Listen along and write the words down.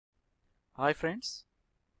Hi friends,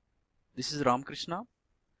 this is Ramakrishna.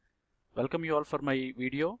 Welcome you all for my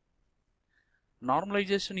video.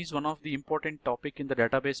 Normalization is one of the important topic in the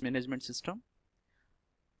database management system.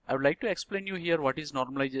 I would like to explain you here what is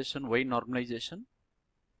normalization, why normalization,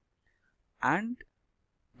 and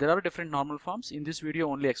there are different normal forms. In this video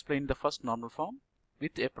only explain the first normal form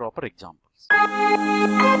with a proper examples.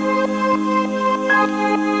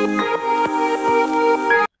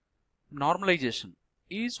 Normalization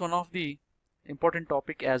is one of the important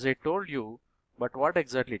topic, as I told you, but what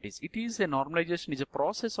exactly it is? It is a normalization is a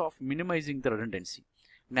process of minimizing the redundancy.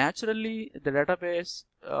 Naturally, the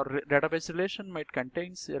database relation might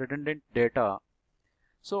contains redundant data.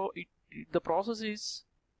 So the process is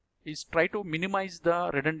try to minimize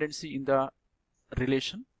the redundancy in the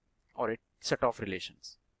relation or a set of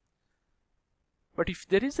relations. But if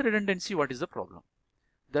there is redundancy, what is the problem?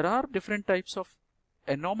 There are different types of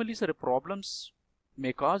anomalies or problems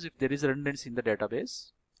may cause if there is redundancy in the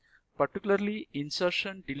database, particularly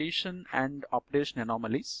insertion, deletion and updation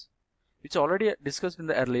anomalies, which already discussed in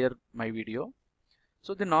the earlier my video.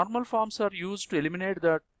 So the normal forms are used to eliminate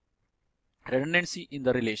the redundancy in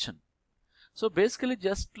the relation. So basically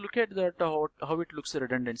just look at that how it looks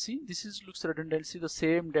redundancy. This is looks redundancy, the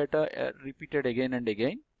same data repeated again and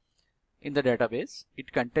again in the database.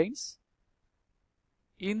 It contains,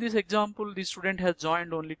 in this example, the student has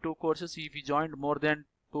joined only 2 courses. If he joined more than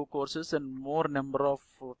 2 courses and more number of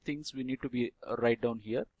things we need to be write down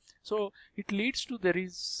here. So it leads to there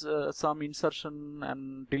is some insertion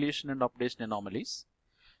and deletion and updation anomalies.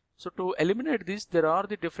 So to eliminate this, there are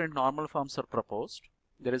the different normal forms are proposed.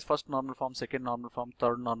 There is first normal form, second normal form,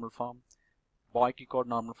 third normal form. Boyke code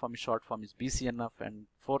normal form, short form is BCNF, and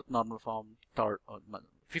fourth normal form,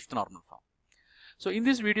 fifth normal form. So in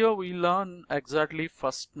this video we learn exactly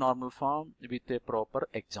first normal form with a proper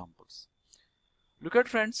examples. Look at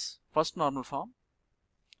friends, first normal form.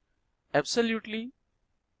 Absolutely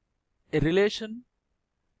a relation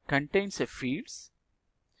contains a fields,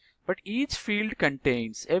 but each field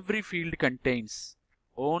contains, every field contains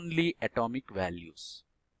only atomic values.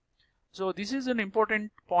 So this is an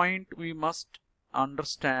important point we must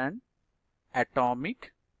understand.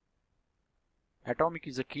 Atomic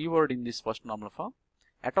is a keyword in this first normal form.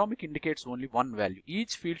 Atomic indicates only one value.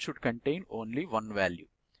 Each field should contain only one value.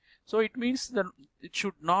 So it means that it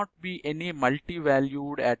should not be any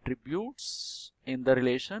multi-valued attributes in the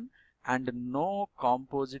relation and no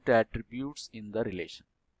composite attributes in the relation.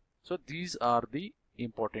 So these are the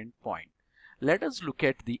important point. Let us look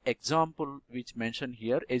at the example which mentioned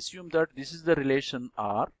here. Assume that this is the relation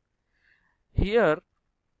R. Here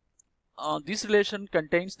this relation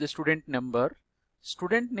contains the student number,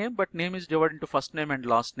 student name, but name is divided into first name and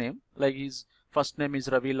last name. Like his first name is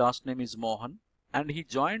Ravi, last name is Mohan, and he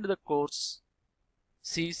joined the course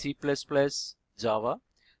C, C++, Java.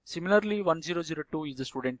 Similarly, 1002 is the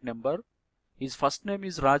student number. His first name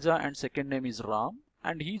is Raja and second name is Ram,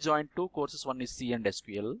 and he joined 2 courses, one is C and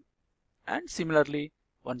SQL. And similarly,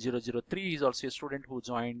 1003 is also a student who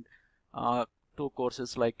joined 2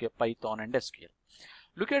 courses like Python and SQL.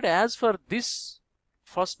 Look at, as for this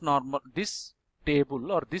first normal, this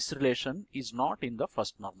table or this relation is not in the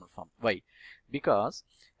first normal form. Why? Because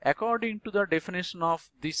according to the definition of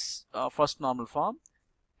this first normal form,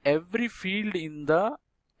 every field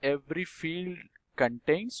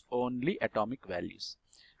contains only atomic values.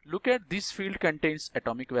 Look at, this field contains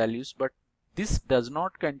atomic values, but this does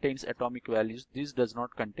not contains atomic values. This does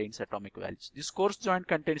not contains atomic values. This course joint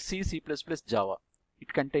contains C, C++, Java.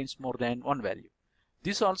 It contains more than one value.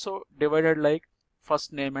 This also divided like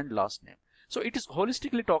first name and last name. So it is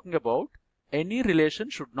holistically talking about any relation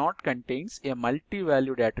should not contains a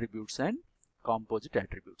multi-valued attributes and composite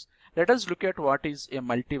attributes. Let us look at what is a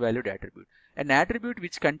multi-valued attribute. An attribute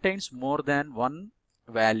which contains more than one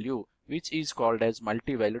value, which is called as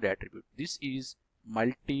multi-valued attribute. This is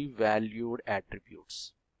multi-valued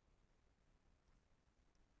attributes.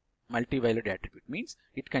 Multi-valued attribute means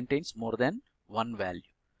it contains more than one value.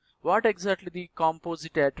 What exactly the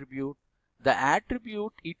composite attribute? The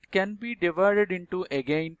attribute, it can be divided into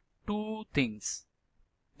again 2 things.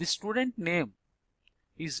 The student name,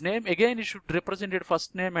 his name again it should represent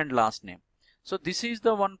first name and last name. So this is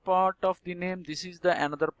the one part of the name, this is the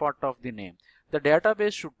another part of the name. The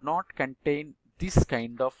database should not contain this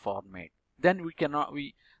kind of format. Then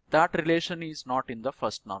that relation is not in the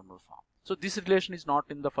first normal form. So this relation is not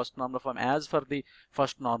in the first normal form as per the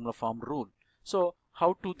first normal form rule. So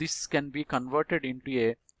how to this can be converted into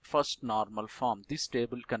a first normal form? This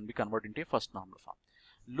table can be converted into a first normal form.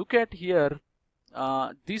 Look at here,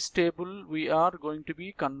 this table we are going to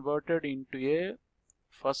be converted into a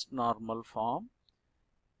first normal form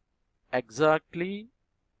exactly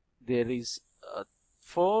there is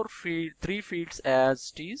three fields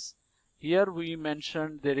as it is. Here we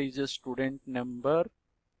mentioned there is a student number,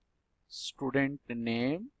 student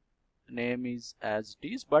name is as it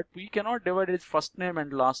is, but we cannot divide it first name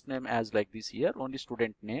and last name as like this here, only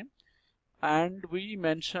student name. And we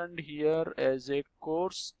mentioned here as a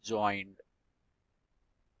course joined.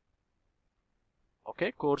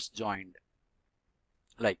 Okay, course joined.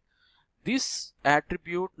 Like this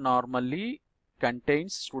attribute normally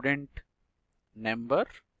contains student number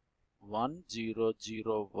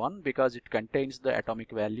 1001 because it contains the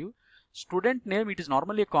atomic value. Student name, it is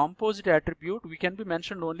normally a composite attribute. We can be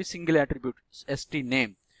mentioned only single attribute, st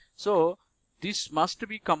name. So this must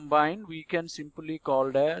be combined. We can simply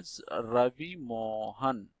called as Ravi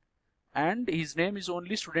Mohan, and his name is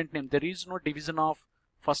only student name. There is no division of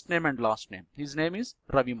first name and last name. His name is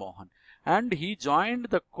Ravi Mohan, and he joined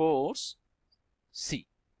the course C.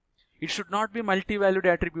 It should not be multi-valued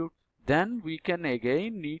attribute. Then we can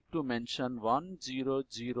again need to mention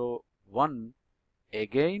 1001.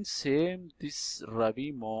 Again same, this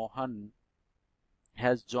Ravi Mohan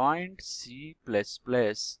has joined C++,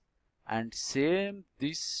 and same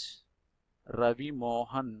this Ravi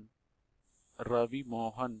Mohan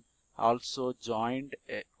also joined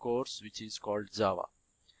a course which is called Java.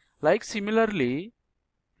 Like similarly,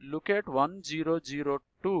 look at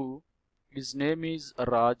 1002. His name is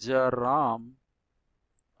Rajaram,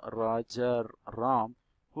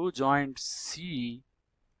 who joined C,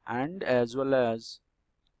 and as well as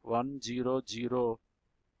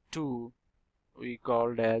 1002 we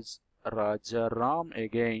called as Rajaram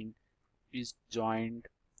again is joined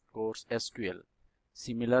course SQL.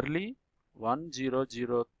 Similarly,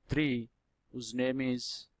 1003 whose name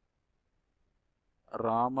is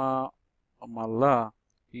Rama Malla,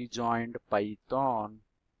 he joined Python.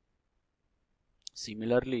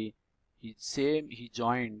 Similarly, he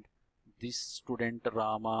joined this student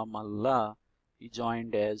Rama Malla, he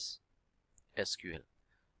joined as SQL.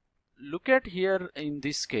 Look at here in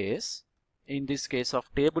this case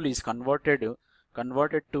of table is converted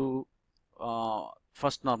to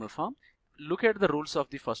first normal form. Look at the rules of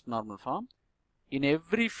the first normal form. In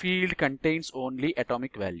every field contains only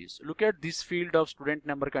atomic values. Look at this field of student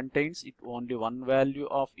number contains it only one value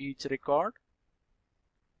of each record.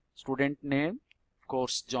 Student name,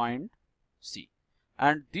 course joined C.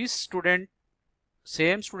 And this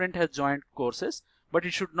same student has joined courses, but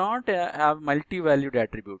it should not have multi-valued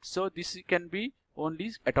attributes. So this can be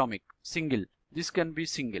only atomic, single. This can be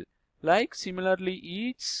single. Like similarly,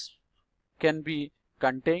 each can be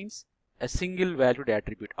contains a single valued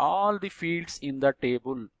attribute. All the fields in the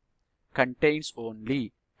table contains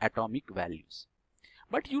only atomic values.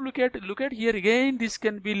 But you look at here again, this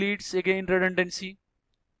can be leads again redundancy.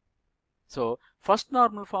 So first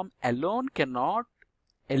normal form alone cannot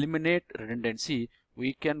eliminate redundancy.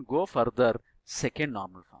 We can go further second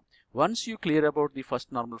normal form. Once you clear about the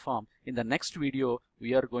first normal form, in the next video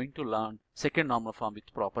we are going to learn second normal form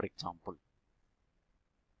with proper example.